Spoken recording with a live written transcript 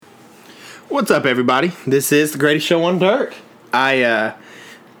What's up, everybody? This is the greatest show on dirt. I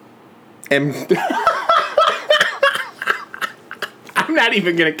am... I'm not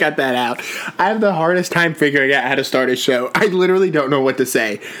even going to cut that out. I have the hardest time figuring out how to start a show. I literally don't know what to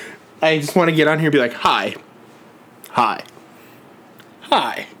say. I just want to get on here and be like, hi. Hi.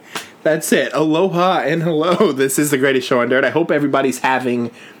 Hi. That's it. Aloha and hello. This is the greatest show on dirt. I hope everybody's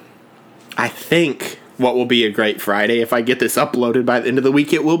having, I think, what will be a great Friday. If I get this uploaded by the end of the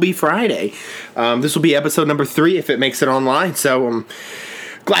week, it will be Friday. This will be episode number 3 if it makes it online. So I'm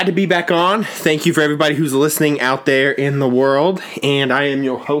glad to be back on. Thank you for everybody who's listening out there in the world. And I am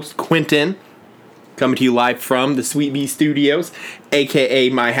your host, Quentin, coming to you live from the Sweet Bee Studios,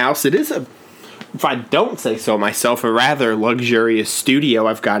 a.k.a. my house. It is if I don't say so myself, a rather luxurious studio.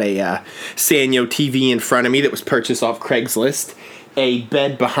 I've got a Sanyo TV in front of me that was purchased off Craigslist. A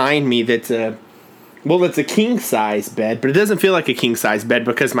bed behind me that's it's a king-size bed, but it doesn't feel like a king-size bed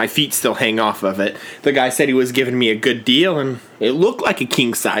because my feet still hang off of it. The guy said he was giving me a good deal, and it looked like a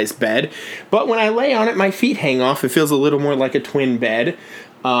king-size bed. But when I lay on it, my feet hang off. It feels a little more like a twin bed.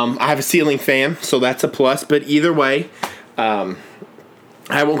 I have a ceiling fan, so that's a plus. But either way, I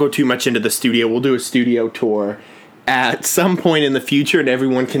won't go too much into the studio. We'll do a studio tour at some point in the future, and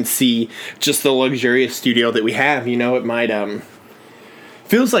everyone can see just the luxurious studio that we have. You know, it might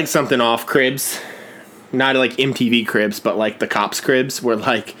feels like something off Cribs. Not like MTV Cribs, but like the Cops Cribs, where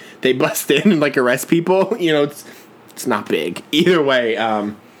like they bust in and like arrest people. You know, it's not big. Either way,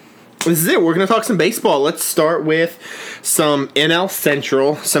 this is it. We're gonna talk some baseball. Let's start with some NL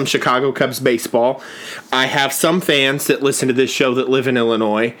Central, some Chicago Cubs baseball. I have some fans that listen to this show that live in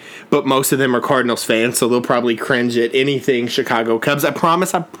Illinois, but most of them are Cardinals fans, so they'll probably cringe at anything Chicago Cubs. I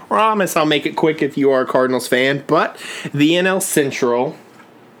promise I'll make it quick if you are a Cardinals fan. But the NL Central,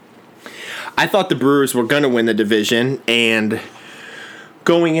 I thought the Brewers were going to win the division, and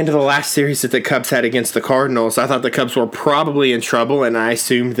going into the last series that the Cubs had against the Cardinals, I thought the Cubs were probably in trouble, and I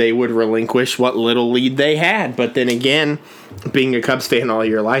assumed they would relinquish what little lead they had. But then again, being a Cubs fan all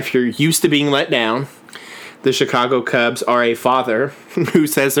your life, you're used to being let down. The Chicago Cubs are a father who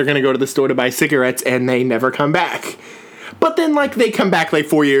says they're going to go to the store to buy cigarettes, and they never come back. But then, like, they come back, like,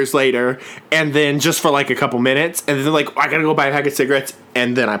 4 years later, and then just for, like, a couple minutes, and then they're like, I gotta go buy a pack of cigarettes,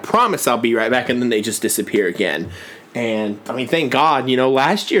 and then I promise I'll be right back, and then they just disappear again. And, I mean, thank God, you know,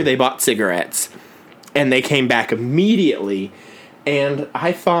 last year they bought cigarettes, and they came back immediately, and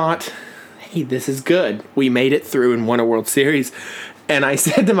I thought, hey, this is good. We made it through and won a World Series, and I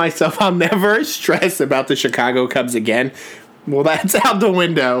said to myself, I'll never stress about the Chicago Cubs again. Well, that's out the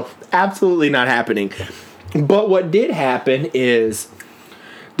window. Absolutely not happening. But what did happen is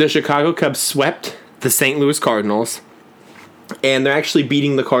the Chicago Cubs swept the St. Louis Cardinals, and they're actually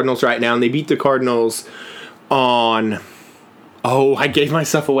beating the Cardinals right now, and they beat the Cardinals on, I gave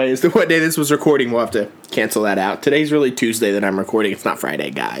myself away as to what day this was recording. We'll have to cancel that out. Today's really Tuesday that I'm recording. It's not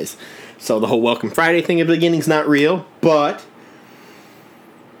Friday, guys. So the whole Welcome Friday thing at the beginning is not real, but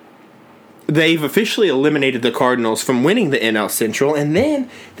they've officially eliminated the Cardinals from winning the NL Central, and then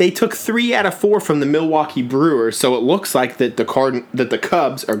they took 3 out of 4 from the Milwaukee Brewers, so it looks like that the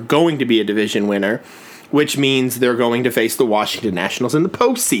Cubs are going to be a division winner, which means they're going to face the Washington Nationals in the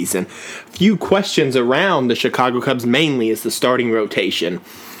postseason. Few questions around the Chicago Cubs, mainly is the starting rotation.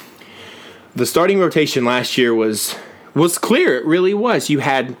 The starting rotation last year was clear. It really was. You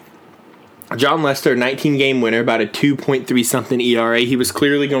had Jon Lester, 19-game winner, about a 2.3-something ERA. He was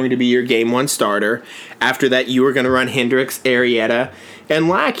clearly going to be your Game 1 starter. After that, you were going to run Hendricks, Arrieta, and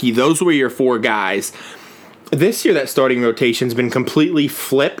Lackey. Those were your 4 guys. This year, that starting rotation's been completely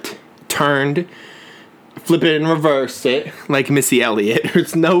flipped, turned, flip it and reverse it, like Missy Elliott.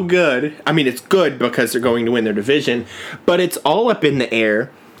 It's no good. I mean, it's good because they're going to win their division, but it's all up in the air.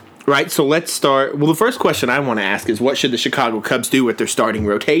 Right, so let's start. Well, the first question I want to ask is, what should the Chicago Cubs do with their starting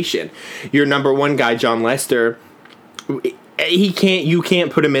rotation? Your number 1 guy, Jon Lester, you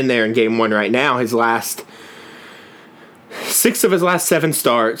can't put him in there in Game 1 right now. 6 of his last 7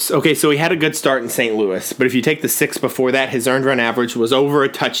 starts. Okay, so he had a good start in St. Louis, but if you take the 6 before that, his earned run average was over a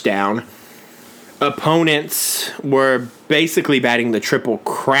touchdown. Opponents were basically batting the Triple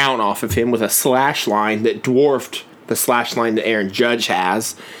Crown off of him with a slash line that dwarfed the slash line that Aaron Judge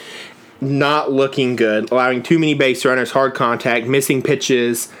has. Not looking good, allowing too many base runners, hard contact, missing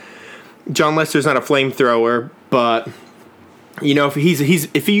pitches. Jon Lester's not a flamethrower, but you know,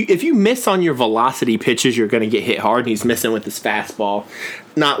 if you miss on your velocity pitches, you're going to get hit hard. And he's missing with his fastball,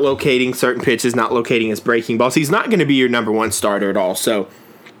 not locating certain pitches, not locating his breaking balls. He's not going to be your number 1 starter at all. So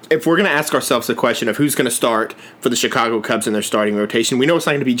if we're going to ask ourselves the question of who's going to start for the Chicago Cubs in their starting rotation, we know it's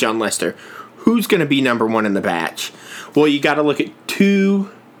not going to be Jon Lester. Who's going to be number 1 in the batch? Well, you got to look at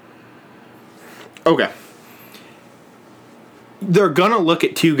two Okay. They're going to look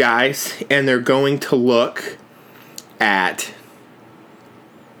at two guys, and they're going to look at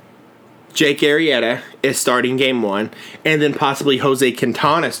Jake Arrieta is starting game one, and then possibly Jose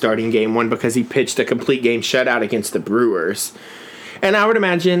Quintana starting game one because he pitched a complete game shutout against the Brewers. And I would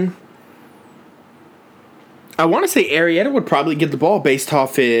imagine, I want to say Arrieta would probably get the ball based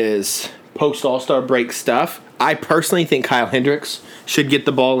off his post-All-Star break stuff. I personally think Kyle Hendricks should get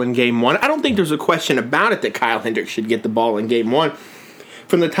the ball in game one. I don't think there's a question about it that Kyle Hendricks should get the ball in game one.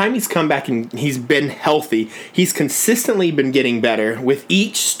 From the time he's come back and he's been healthy, he's consistently been getting better with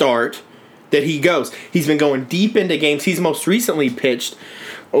each start that he goes. He's been going deep into games. He's most recently pitched,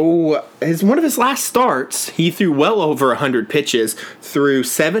 one of his last starts, he threw well over 100 pitches through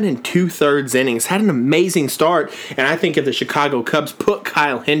 7 2/3 innings. Had an amazing start, and I think if the Chicago Cubs put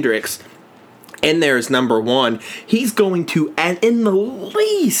Kyle Hendricks in there as number one, he's going to, and in the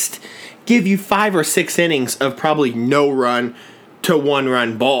least, give you 5 or 6 innings of probably no run to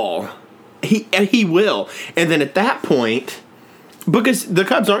 1-run ball. He will. And then at that point, because the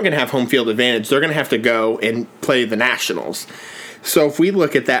Cubs aren't going to have home field advantage, they're going to have to go and play the Nationals. So if we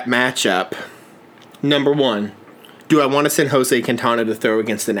look at that matchup, number one, do I want to send Jose Quintana to throw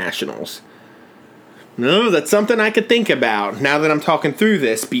against the Nationals? No, that's something I could think about now that I'm talking through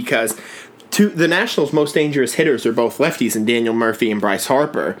this, because the Nationals' most dangerous hitters are both lefties in Daniel Murphy and Bryce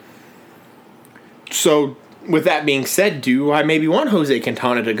Harper. So with that being said, do I maybe want Jose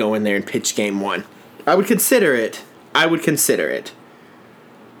Quintana to go in there and pitch game one? I would consider it.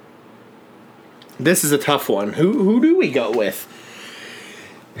 This is a tough one. Who do we go with?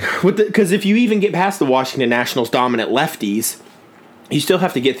 Because if you even get past the Washington Nationals' dominant lefties, you still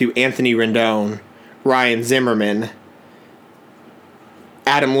have to get through Anthony Rendon, Ryan Zimmerman,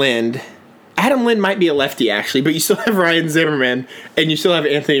 Adam Lind. Adam Lind might be a lefty, actually, but you still have Ryan Zimmerman, and you still have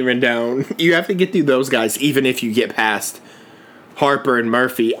Anthony Rendon. You have to get through those guys, even if you get past Harper and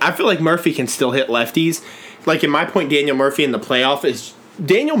Murphy. I feel like Murphy can still hit lefties. Like, in my point, Daniel Murphy in the playoff is...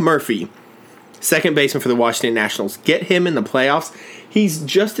 Daniel Murphy, second baseman for the Washington Nationals. Get him in the playoffs. He's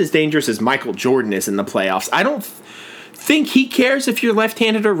just as dangerous as Michael Jordan is in the playoffs. I don't think he cares if you're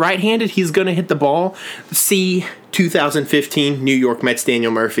left-handed or right-handed. He's going to hit the ball. See 2015 New York Mets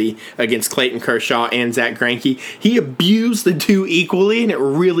Daniel Murphy against Clayton Kershaw and Zach Greinke. He abused the two equally, and it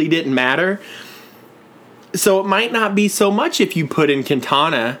really didn't matter. So it might not be so much if you put in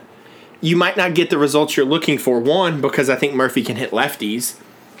Quintana. You might not get the results you're looking for. One, because I think Murphy can hit lefties.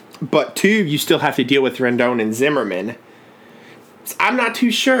 But two, you still have to deal with Rendon and Zimmerman. I'm not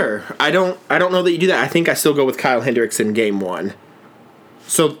too sure. I don't know that you do that. I think I still go with Kyle Hendricks in game one.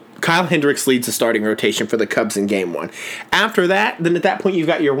 So Kyle Hendricks leads the starting rotation for the Cubs in game one. After that, then at that point you've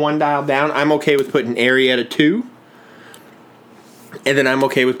got your one dialed down. I'm okay with putting Arrieta 2. And then I'm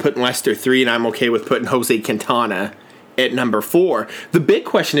okay with putting Lester 3, and I'm okay with putting Jose Quintana at number 4. The big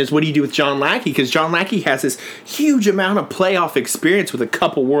question is, what do you do with John Lackey? Because John Lackey has this huge amount of playoff experience with a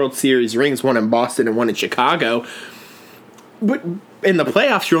couple World Series rings, one in Boston and one in Chicago. But in the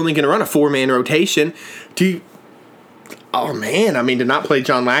playoffs, you're only going to run a 4-man rotation. To not play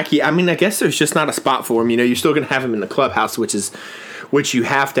John Lackey, I guess there's just not a spot for him. You're still going to have him in the clubhouse, which you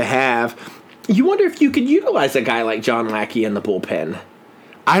have to have. You wonder if you could utilize a guy like John Lackey in the bullpen.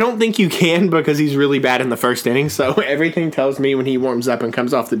 I don't think you can, because he's really bad in the first inning, so everything tells me when he warms up and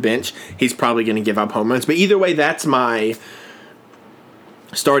comes off the bench, he's probably going to give up home runs. But either way, that's my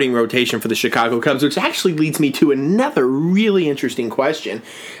starting rotation for the Chicago Cubs, which actually leads me to another really interesting question,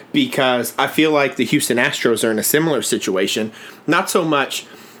 because I feel like the Houston Astros are in a similar situation. Not so much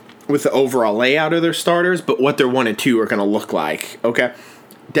with the overall layout of their starters, but what their 1 and 2 are going to look like, okay?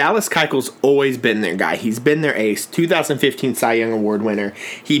 Dallas Keuchel's always been their guy. He's been their ace, 2015 Cy Young Award winner.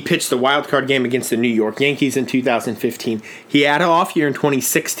 He pitched the wild card game against the New York Yankees in 2015. He had an off year in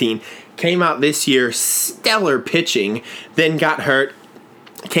 2016, came out this year stellar pitching, then got hurt,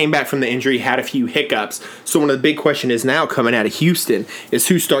 came back from the injury, had a few hiccups. So one of the big questions is now coming out of Houston is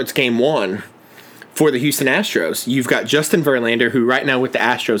who starts game one for the Houston Astros. You've got Justin Verlander, who right now with the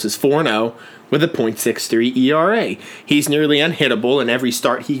Astros is 4-0 with a .63 ERA. He's nearly unhittable, and every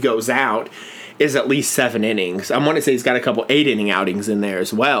start he goes out is at least 7 innings. I want to say he's got a couple 8-inning outings in there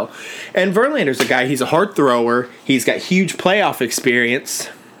as well. And Verlander's a guy, he's a hard thrower. He's got huge playoff experience.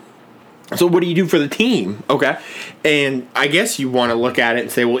 So what do you do for the team? Okay. And I guess you want to look at it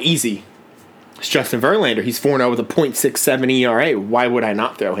and say, well, easy. It's Justin Verlander. He's 4-0 with a .67 ERA. Why would I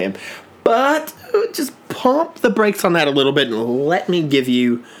not throw him? But just pump the brakes on that a little bit and let me give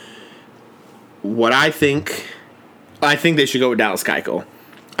you what I think. I think they should go with Dallas Keuchel.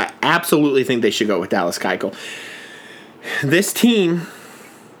 I absolutely think they should go with Dallas Keuchel. This team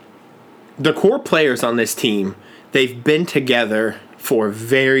the core players on this team, they've been together for a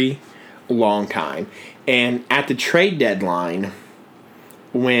very long time. And at the trade deadline,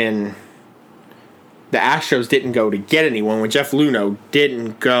 when the Astros didn't go to get anyone, when Jeff Luhnow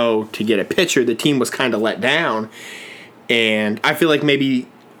didn't go to get a pitcher, the team was kind of let down. And I feel like maybe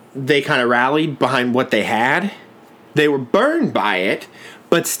they kind of rallied behind what they had. They were burned by it,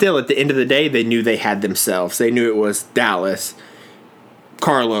 but still, at the end of the day, they knew they had themselves. They knew it was Dallas,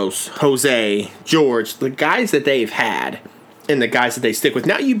 Carlos, Jose, George, the guys that they've had, and the guys that they stick with.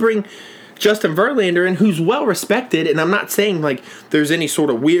 Now you bring Justin Verlander in, who's well respected, and I'm not saying like there's any sort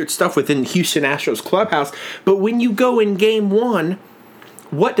of weird stuff within Houston Astros clubhouse, but when you go in Game 1,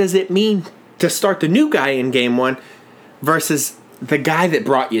 what does it mean to start the new guy in Game 1 versus the guy that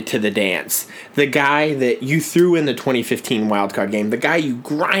brought you to the dance, the guy that you threw in the 2015 wildcard game, the guy you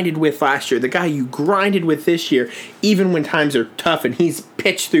grinded with last year, the guy you grinded with this year, even when times are tough and he's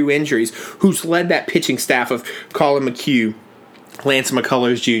pitched through injuries, who's led that pitching staff of Colin McHugh, Lance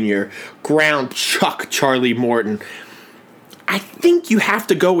McCullers Jr., Ground Chuck Charlie Morton. I think you have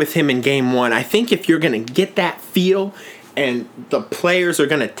to go with him in Game 1. I think if you're going to get that feel and the players are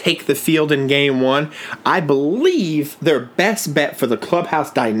going to take the field in Game 1, I believe their best bet for the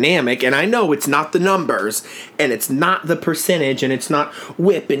clubhouse dynamic, and I know it's not the numbers, and it's not the percentage, and it's not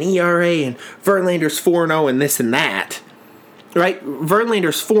WHIP and ERA, and Verlander's 4-0 and this and that, right?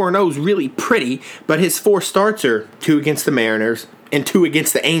 Verlander's 4-0 is really pretty, but his 4 starts are 2 against the Mariners and 2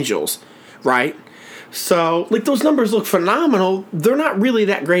 against the Angels, right? So, like, those numbers look phenomenal. They're not really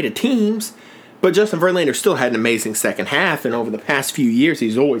that great of teams. But Justin Verlander still had an amazing second half, and over the past few years,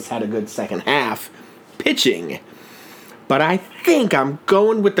 he's always had a good second half pitching. But I think I'm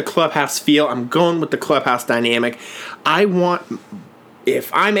going with the clubhouse feel. I'm going with the clubhouse dynamic. If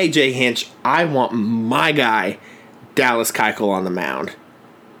I'm AJ Hinch, I want my guy, Dallas Keuchel, on the mound.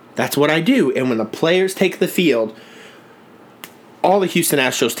 That's what I do. And when the players take the field, all the Houston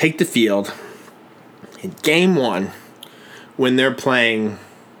Astros take the field in Game 1 when they're playing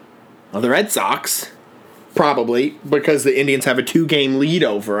the Red Sox, probably, because the Indians have a 2-game lead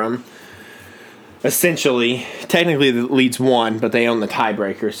over them. Essentially, technically the lead's 1, but they own the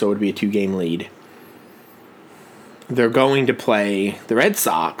tiebreaker, so it would be a 2-game lead. They're going to play the Red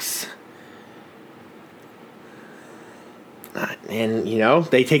Sox. And,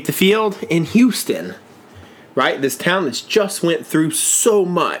 they take the field in Houston, right? This town that's just went through so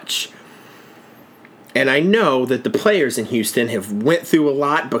much. And I know that the players in Houston have went through a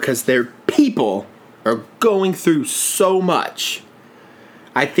lot because their people are going through so much.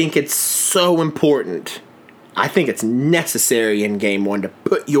 I think it's so important. I think it's necessary in Game 1 to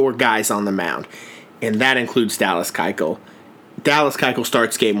put your guys on the mound. And that includes Dallas Keuchel. Dallas Keuchel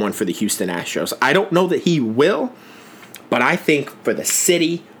starts Game 1 for the Houston Astros. I don't know that he will, but I think for the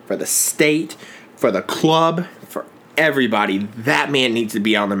city, for the state, for the club, for everybody, that man needs to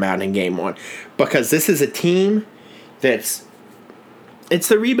be on the mound in Game 1. Because this is a team it's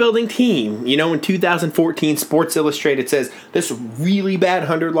the rebuilding team. In 2014, Sports Illustrated says this really bad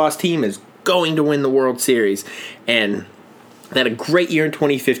 100-loss team is going to win the World Series. And they had a great year in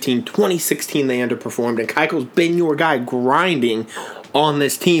 2015. 2016, they underperformed. And Keuchel's been your guy grinding on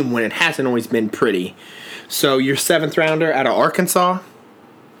this team when it hasn't always been pretty. So your 7th rounder out of Arkansas,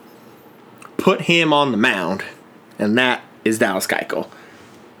 put him on the mound. And that is Dallas Keuchel.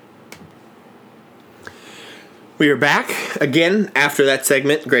 We are back again after that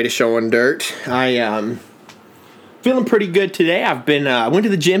segment, Greatest Show on Dirt. I feeling pretty good today. I went to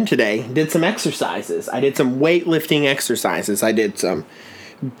the gym today, did some exercises. I did some weightlifting exercises. I did some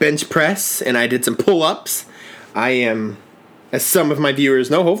bench press and I did some pull-ups. I am, as some of my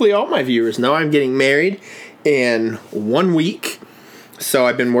viewers know, hopefully all my viewers know, I'm getting married in 1 week. So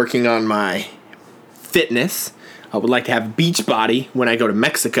I've been working on my fitness. I would like to have a beach body when I go to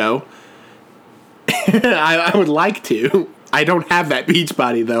Mexico. I would like to. I don't have that beach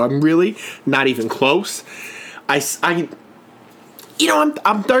body though. I'm really not even close. I'm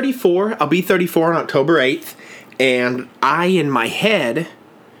 34. I'll be 34 on October 8th, and in my head,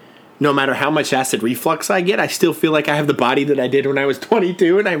 no matter how much acid reflux I get, I still feel like I have the body that I did when I was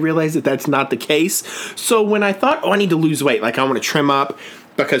 22, and I realize that that's not the case. So when I thought, I need to lose weight, like I want to trim up,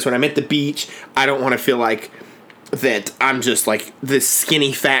 because when I'm at the beach, I don't want to feel like that I'm just like this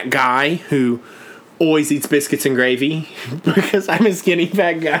skinny fat guy who always eats biscuits and gravy, because I'm a skinny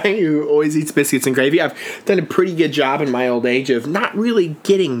fat guy who always eats biscuits and gravy. I've done a pretty good job in my old age of not really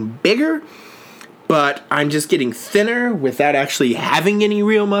getting bigger, but I'm just getting thinner without actually having any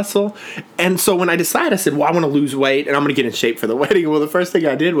real muscle. And so when I decided, I said, well, I want to lose weight and I'm going to get in shape for the wedding. Well, the first thing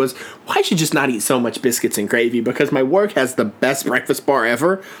I did was, well, I should just not eat so much biscuits and gravy, because my work has the best breakfast bar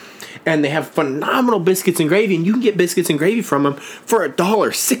ever. And they have phenomenal biscuits and gravy, and you can get biscuits and gravy from them for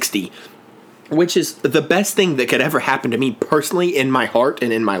 $1.60. Which is the best thing that could ever happen to me personally in my heart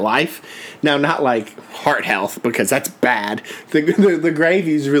and in my life. Now, not like heart health, because that's bad. The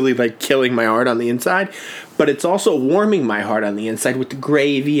gravy is really like killing my heart on the inside. But it's also warming my heart on the inside with the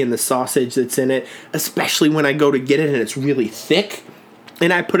gravy and the sausage that's in it. Especially when I go to get it and it's really thick.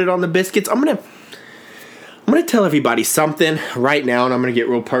 And I put it on the biscuits. I'm gonna tell everybody something right now, and I'm gonna get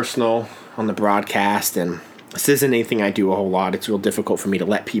real personal on the broadcast. And this isn't anything I do a whole lot. It's real difficult for me to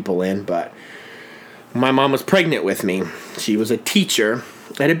let people in, but my mom was pregnant with me. She was a teacher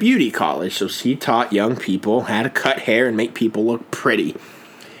at a beauty college, so she taught young people how to cut hair and make people look pretty.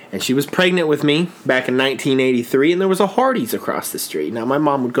 And she was pregnant with me back in 1983, and there was a Hardee's across the street. Now, my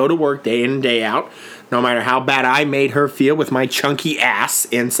mom would go to work day in and day out, no matter how bad I made her feel with my chunky ass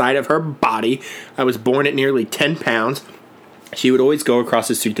inside of her body. I was born at nearly 10 pounds. She would always go across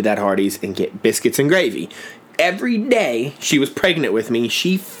the street to that Hardee's and get biscuits and gravy. Every day she was pregnant with me,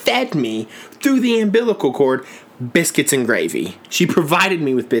 she fed me through the umbilical cord biscuits and gravy. She provided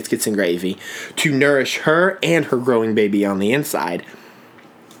me with biscuits and gravy to nourish her and her growing baby on the inside.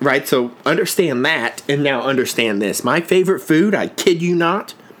 Right, so understand that, and now understand this. My favorite food, I kid you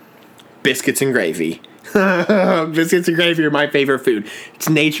not, biscuits and gravy. Biscuits and gravy are my favorite food. It's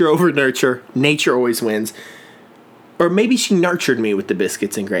nature over nurture. Nature always wins. Or maybe she nurtured me with the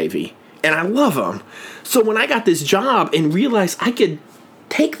biscuits and gravy. And I love them. So when I got this job and realized I could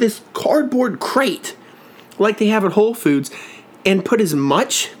take this cardboard crate like they have at Whole Foods and put as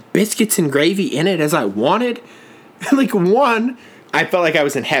much biscuits and gravy in it as I wanted, like one, I felt like I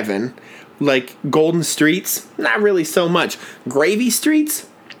was in heaven. Like Golden Streets, not really so much. Gravy Streets,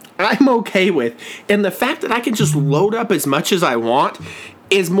 I'm okay with. And the fact that I can just load up as much as I want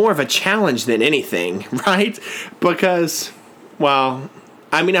is more of a challenge than anything, right? Because, well,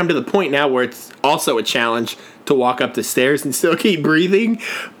 I mean, I'm to the point now where it's also a challenge to walk up the stairs and still keep breathing.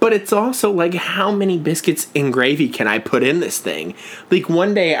 But it's also like, how many biscuits and gravy can I put in this thing? Like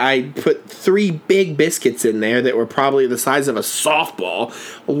one day I put 3 big biscuits in there that were probably the size of a softball,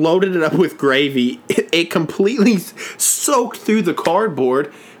 loaded it up with gravy. It completely soaked through the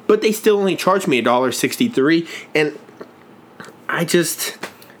cardboard, but they still only charged me $1.63. And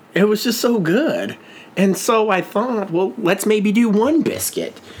it was just so good. And so I thought, well, let's maybe do one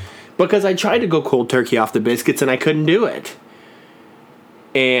biscuit. Because I tried to go cold turkey off the biscuits and I couldn't do it.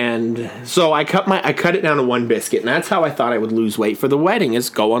 And so I cut it down to one biscuit. And that's how I thought I would lose weight for the wedding, is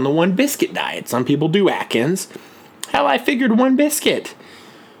go on the one biscuit diet. Some people do Atkins. Hell, I figured one biscuit.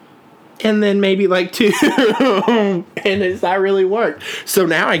 And then maybe like 2. And it's not really worked. So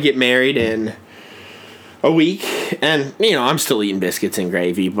now I get married in a week, and, you know, I'm still eating biscuits and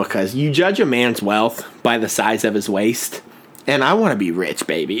gravy, because you judge a man's wealth by the size of his waist, and I want to be rich,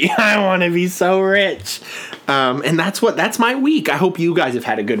 baby. I want to be so rich. And that's my week. I hope you guys have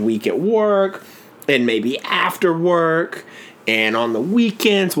had a good week at work, and maybe after work, and on the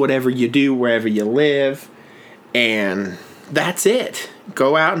weekends, whatever you do, wherever you live, and that's it.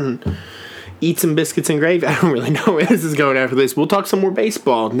 Go out and eat some biscuits and gravy. I don't really know where this is going after this. We'll talk some more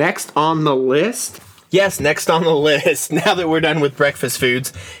baseball. Next on the list... Yes, next on the list, now that we're done with breakfast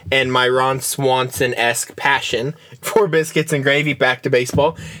foods and my Ron Swanson-esque passion for biscuits and gravy, back to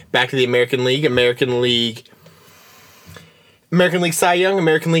baseball, back to the American League Cy Young,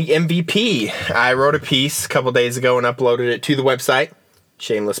 American League MVP. I wrote a piece a couple days ago and uploaded it to the website.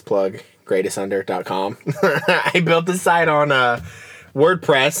 Shameless plug, greatestunder.com. I built the site on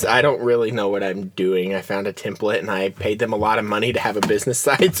WordPress. I don't really know what I'm doing. I found a template and I paid them a lot of money to have a business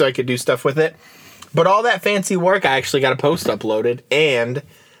site so I could do stuff with it. But all that fancy work, I actually got a post uploaded, and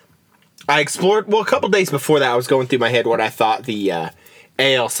I explored, well, a couple days before that, I was going through my head what I thought the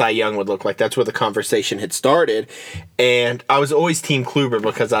AL Cy Young would look like. That's where the conversation had started, and I was always Team Kluber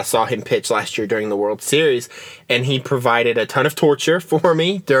because I saw him pitch last year during the World Series, and he provided a ton of torture for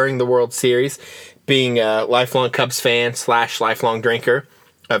me during the World Series, being a lifelong Cubs fan / lifelong drinker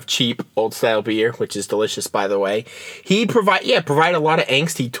of cheap old-style beer, which is delicious, by the way. He provided a lot of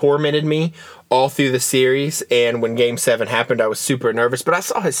angst. He tormented me all through the series, and when Game 7 happened, I was super nervous, but I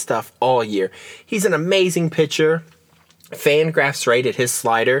saw his stuff all year. He's an amazing pitcher. Fangraphs rated his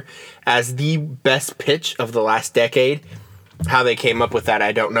slider as the best pitch of the last decade. How they came up with that,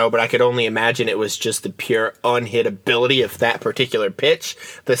 I don't know, but I could only imagine it was just the pure unhittability of that particular pitch,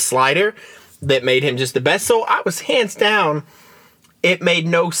 the slider, that made him just the best. So I was hands down, it made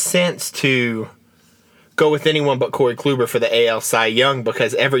no sense to go with anyone but Corey Kluber for the AL Cy Young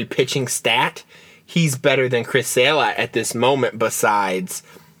because every pitching stat, he's better than Chris Sale at this moment besides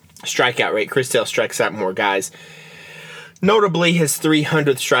strikeout rate. Chris Sale strikes out more guys. Notably, his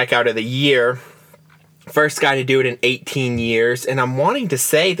 300th strikeout of the year. First guy to do it in 18 years. And I'm wanting to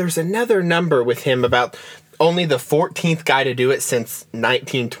say there's another number with him about only the 14th guy to do it since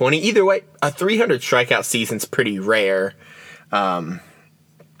 1920. Either way, a 300 strikeout season's pretty rare. So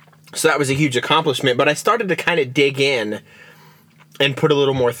that was a huge accomplishment. But I started to kind of dig in and put a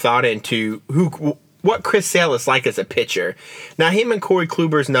little more thought into what Chris Sale is like as a pitcher. Now, him and Corey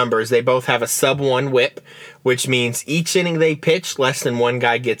Kluber's numbers, they both have a sub-1 whip, which means each inning they pitch, less than one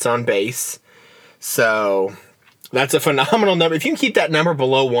guy gets on base. So that's a phenomenal number. If you can keep that number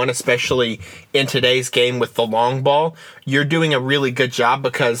below 1, especially in today's game with the long ball, you're doing a really good job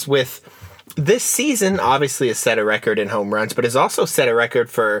because with this season, obviously has set a record in home runs, but has also set a record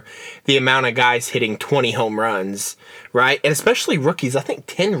for the amount of guys hitting 20 home runs, right? And especially rookies. I think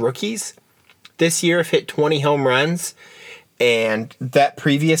 10 rookies this year have hit 20 home runs, and that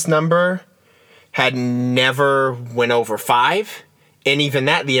previous number had never went over 5. And even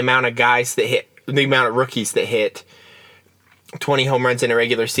that, the amount of rookies that hit 20 home runs in a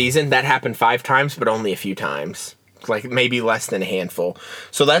regular season, that happened 5 times, but only a few times. Like maybe less than a handful.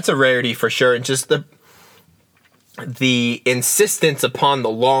 So that's a rarity for sure. And just the insistence upon the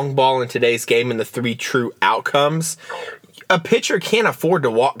long ball in today's game and the 3 true outcomes. A pitcher can't afford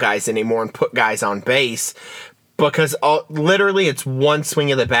to walk guys anymore and put guys on base because literally it's one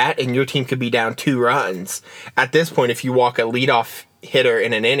swing of the bat and your team could be down 2 runs. At this point, if you walk a leadoff hitter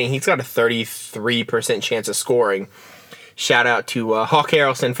in an inning, he's got a 33% chance of scoring. Shout out to Hawk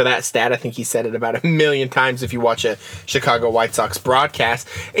Harrelson for that stat. I think he said it about 1 million times if you watch a Chicago White Sox broadcast,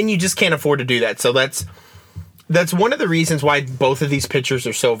 and you just can't afford to do that. So that's one of the reasons why both of these pitchers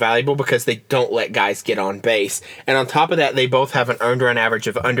are so valuable, because they don't let guys get on base. And on top of that, they both have an earned run average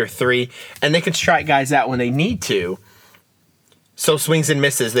of under 3, and they can strike guys out when they need to. So swings and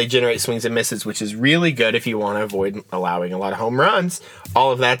misses, they generate swings and misses, which is really good if you want to avoid allowing a lot of home runs.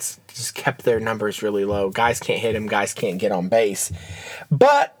 All of that's just kept their numbers really low. Guys can't hit them, guys can't get on base.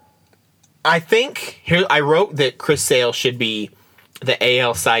 But I think, here I wrote that Chris Sale should be the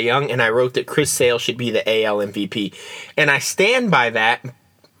AL Cy Young, and I wrote that Chris Sale should be the AL MVP. And I stand by that.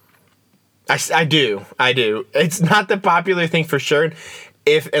 I do. It's not the popular thing for sure.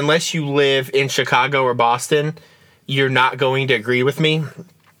 Unless you live in Chicago or Boston, you're not going to agree with me,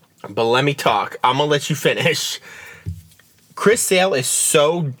 but let me talk. I'm going to let you finish. Chris Sale is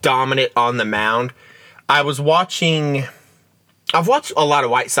so dominant on the mound. I've watched a lot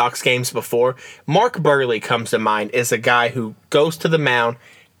of White Sox games before. Mark Buehrle comes to mind as a guy who goes to the mound,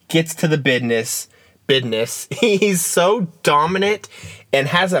 gets to the business. He's so dominant and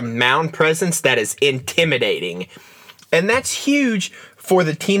has a mound presence that is intimidating. And that's huge for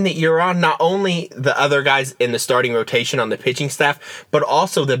the team that you're on, not only the other guys in the starting rotation on the pitching staff, but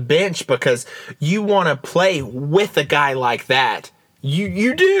also the bench, because you want to play with a guy like that.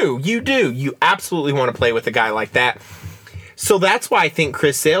 You do. You absolutely want to play with a guy like that. So that's why I think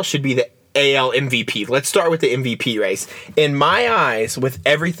Chris Sale should be the AL MVP. Let's start with the MVP race. In my eyes, with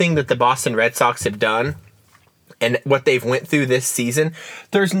everything that the Boston Red Sox have done and what they've went through this season,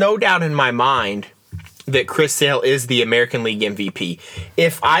 there's no doubt in my mind that Chris Sale is the American League MVP.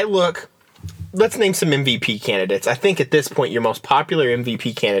 If I look, let's name some MVP candidates. I think at this point your most popular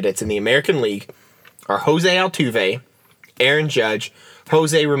MVP candidates in the American League are Jose Altuve, Aaron Judge,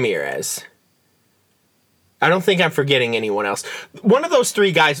 Jose Ramirez. I don't think I'm forgetting anyone else. One of those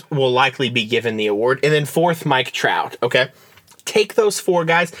 3 guys will likely be given the award. And then 4th, Mike Trout, okay? Take those 4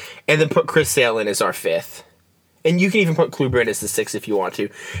 guys and then put Chris Sale in as our 5th. And you can even put Kluber in as the 6th if you want to.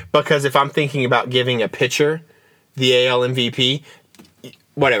 Because if I'm thinking about giving a pitcher the AL MVP,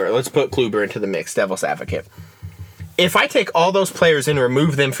 whatever, let's put Kluber into the mix, devil's advocate. If I take all those players and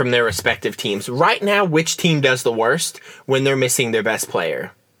remove them from their respective teams, right now, which team does the worst when they're missing their best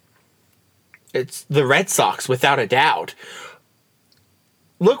player? It's the Red Sox, without a doubt.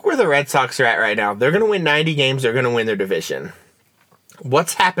 Look where the Red Sox are at right now. They're going to win 90 games. They're going to win their division.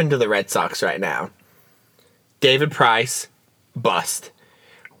 What's happened to the Red Sox right now? David Price, bust.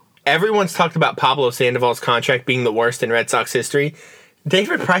 Everyone's talked about Pablo Sandoval's contract being the worst in Red Sox history.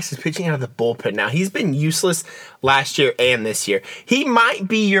 David Price is pitching out of the bullpen now. He's been useless last year and this year. He might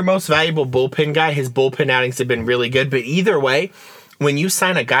be your most valuable bullpen guy. His bullpen outings have been really good. But either way, when you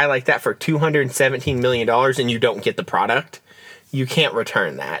sign a guy like that for $217 million and you don't get the product, you can't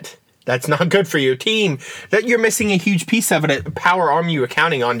return that. That's not good for your team. That you're missing a huge piece of it. A power arm you were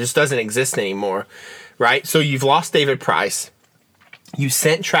counting on just doesn't exist anymore. Right? So you've lost David Price. You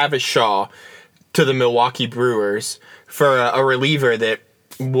sent Travis Shaw to the Milwaukee Brewers for a reliever that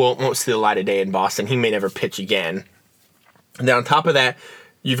won't see the light of day in Boston. He may never pitch again. And then on top of that,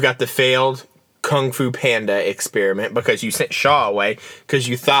 you've got the failed Kung Fu Panda experiment because you sent Shaw away because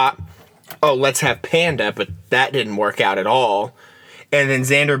you thought, oh, let's have Panda, but that didn't work out at all. And then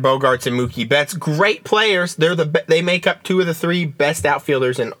Xander Bogaerts and Mookie Betts, great players. They make up 2 of the 3 best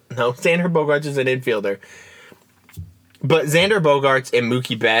outfielders. And no, Xander Bogaerts is an infielder. But Xander Bogaerts and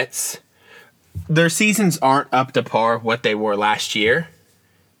Mookie Betts, their seasons aren't up to par what they were last year.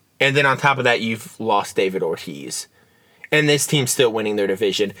 And then on top of that, you've lost David Ortiz. And this team's still winning their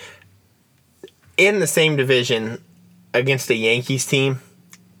division. In the same division against the Yankees team,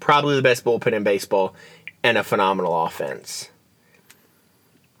 probably the best bullpen in baseball and a phenomenal offense.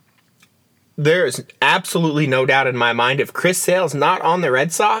 There is absolutely no doubt in my mind if Chris Sale's not on the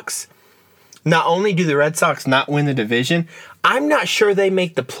Red Sox, not only do the Red Sox not win the division, I'm not sure they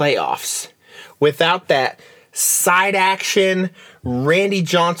make the playoffs without that side action, Randy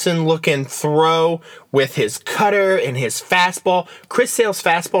Johnson looking throw with his cutter and his fastball. Chris Sale's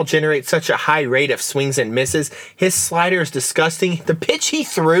fastball generates such a high rate of swings and misses. His slider is disgusting. The pitch he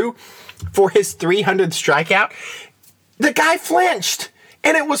threw for his 300th strikeout, the guy flinched.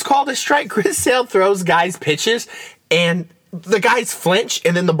 And it was called a strike. Chris Sale throws guys pitches, and the guys flinch,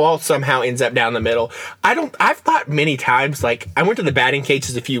 and then the ball somehow ends up down the middle. I've thought many times, like, I went to the batting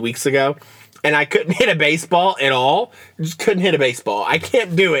cages a few weeks ago, and I couldn't hit a baseball at all. Just couldn't hit a baseball. I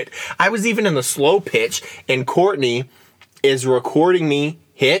can't do it. I was even in the slow pitch, and Courtney is recording me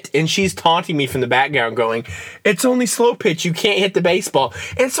hit, and she's taunting me from the background going, it's only slow pitch. You can't hit the baseball.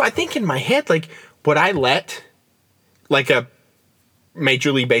 And so I think in my head, like, would I let, like, a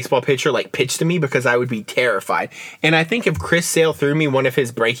Major League Baseball pitcher like pitch to me? Because I would be terrified. And I think if Chris Sale threw me one of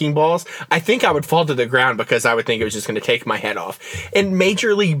his breaking balls, I think I would fall to the ground because I would think it was just going to take my head off. And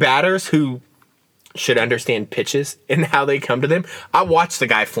Major League batters who should understand pitches and how they come to them, I watched the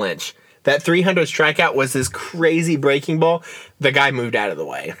guy flinch. That 300 strikeout was this crazy breaking ball. The guy moved out of the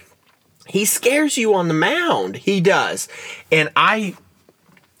way. He scares you on the mound. He does. And I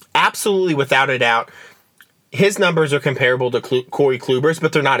absolutely, without a doubt, his numbers are comparable to Corey Kluber's,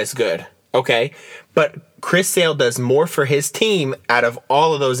 but they're not as good, okay? But Chris Sale does more for his team out of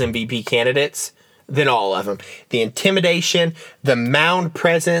all of those MVP candidates than all of them. The intimidation, the mound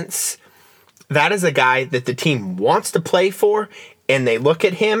presence, that is a guy that the team wants to play for, and they look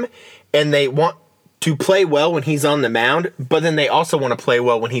at him, and they want to play well when he's on the mound, but then they also want to play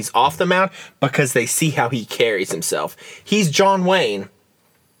well when he's off the mound because they see how he carries himself. He's John Wayne,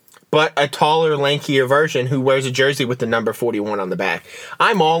 but a taller, lankier version who wears a jersey with the number 41 on the back.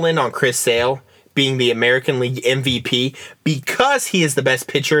 I'm all in on Chris Sale being the American League MVP because he is the best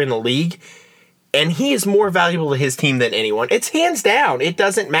pitcher in the league, and he is more valuable to his team than anyone. It's hands down. It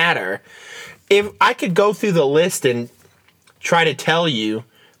doesn't matter. If I could go through the list and try to tell you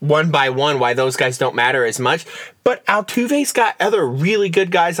one by one why those guys don't matter as much, but Altuve's got other really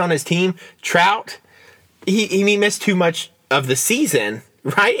good guys on his team. Trout, he missed too much of the season,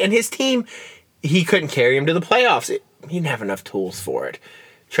 right? And his team, he couldn't carry him to the playoffs. He didn't have enough tools for it.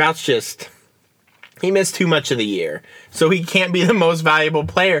 Trout's just, he missed too much of the year. So he can't be the most valuable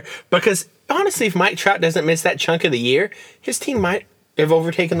player because, honestly, if Mike Trout doesn't miss that chunk of the year, his team might have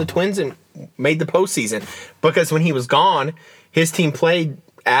overtaken the Twins and made the postseason. Because when he was gone, his team played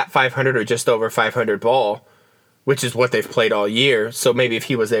at 500 or just over 500 ball, which is what they've played all year. So maybe if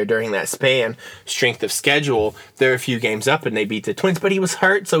he was there during that span, strength of schedule, they're a few games up and they beat the Twins. But he was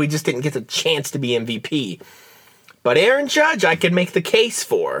hurt, so he just didn't get the chance to be MVP. But Aaron Judge, I could make the case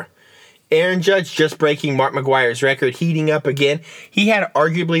for. Aaron Judge just breaking Mark McGwire's record, heating up again. He had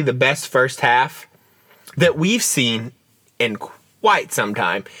arguably the best first half that we've seen in quite some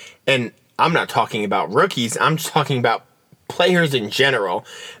time. And I'm not talking about rookies. I'm just talking about players in general.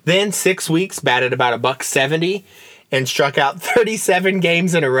 Then 6 weeks, batted about $170 and struck out 37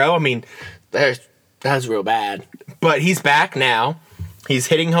 games in a row. I mean, that was real bad. But he's back now. He's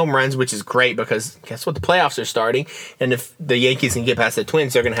hitting home runs, which is great because guess what? The playoffs are starting. And if the Yankees can get past the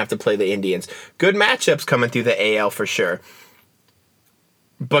Twins, they're going to have to play the Indians. Good matchups coming through the AL for sure.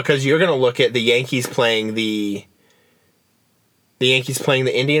 Because you're going to look at the Yankees playing the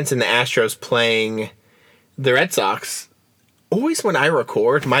Indians and the Astros playing the Red Sox. Always when I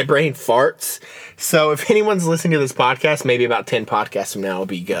record, my brain farts. So if anyone's listening to this podcast, maybe about 10 podcasts from now will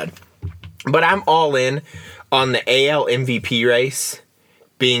be good. But I'm all in on the AL MVP race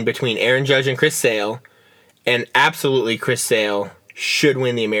being between Aaron Judge and Chris Sale. And absolutely Chris Sale should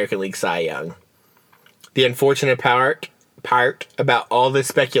win the American League Cy Young. The unfortunate part about all this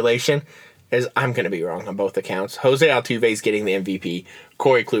speculation, is I'm going to be wrong on both accounts. Jose Altuve is getting the MVP.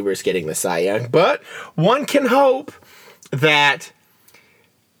 Corey Kluber is getting the Cy Young. But one can hope that,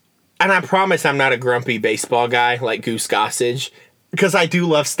 and I promise I'm not a grumpy baseball guy like Goose Gossage, because I do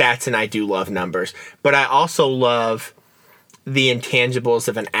love stats and I do love numbers, but I also love the intangibles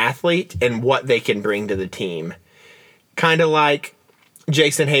of an athlete and what they can bring to the team. Kind of like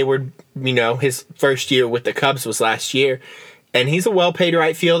Jason Hayward, his first year with the Cubs was last year, and he's a well-paid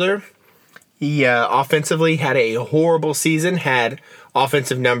right fielder. He offensively had a horrible season, had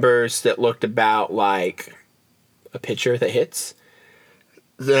offensive numbers that looked about like a pitcher that hits.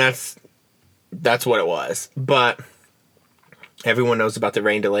 That's what it was. But everyone knows about the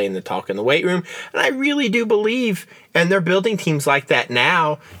rain delay and the talk in the weight room. And I really do believe, and they're building teams like that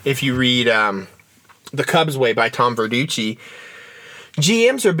now. If you read The Cubs Way by Tom Verducci,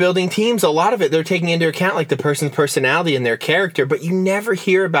 GMs are building teams. A lot of it, they're taking into account like the person's personality and their character. But you never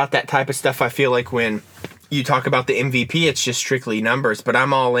hear about that type of stuff, I feel like, when you talk about the MVP, it's just strictly numbers. But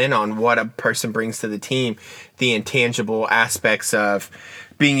I'm all in on what a person brings to the team, the intangible aspects of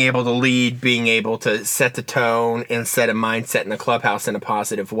being able to lead, being able to set the tone and set a mindset in the clubhouse in a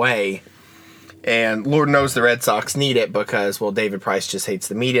positive way. And Lord knows the Red Sox need it because, David Price just hates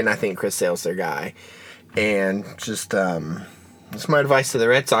the media, and I think Chris Sale's their guy. And just, that's my advice to the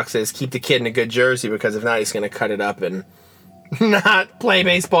Red Sox is keep the kid in a good jersey, because if not, he's going to cut it up and not play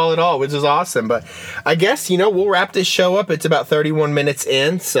baseball at all, which is awesome. But I guess, we'll wrap this show up. It's about 31 minutes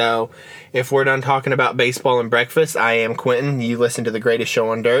in, so if we're done talking about baseball and breakfast, I am Quentin. You listen to The Greatest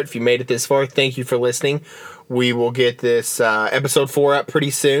Show on Dirt. If you made it this far, thank you for listening. We will get this episode 4 up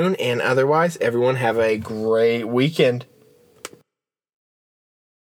pretty soon, and otherwise, everyone have a great weekend.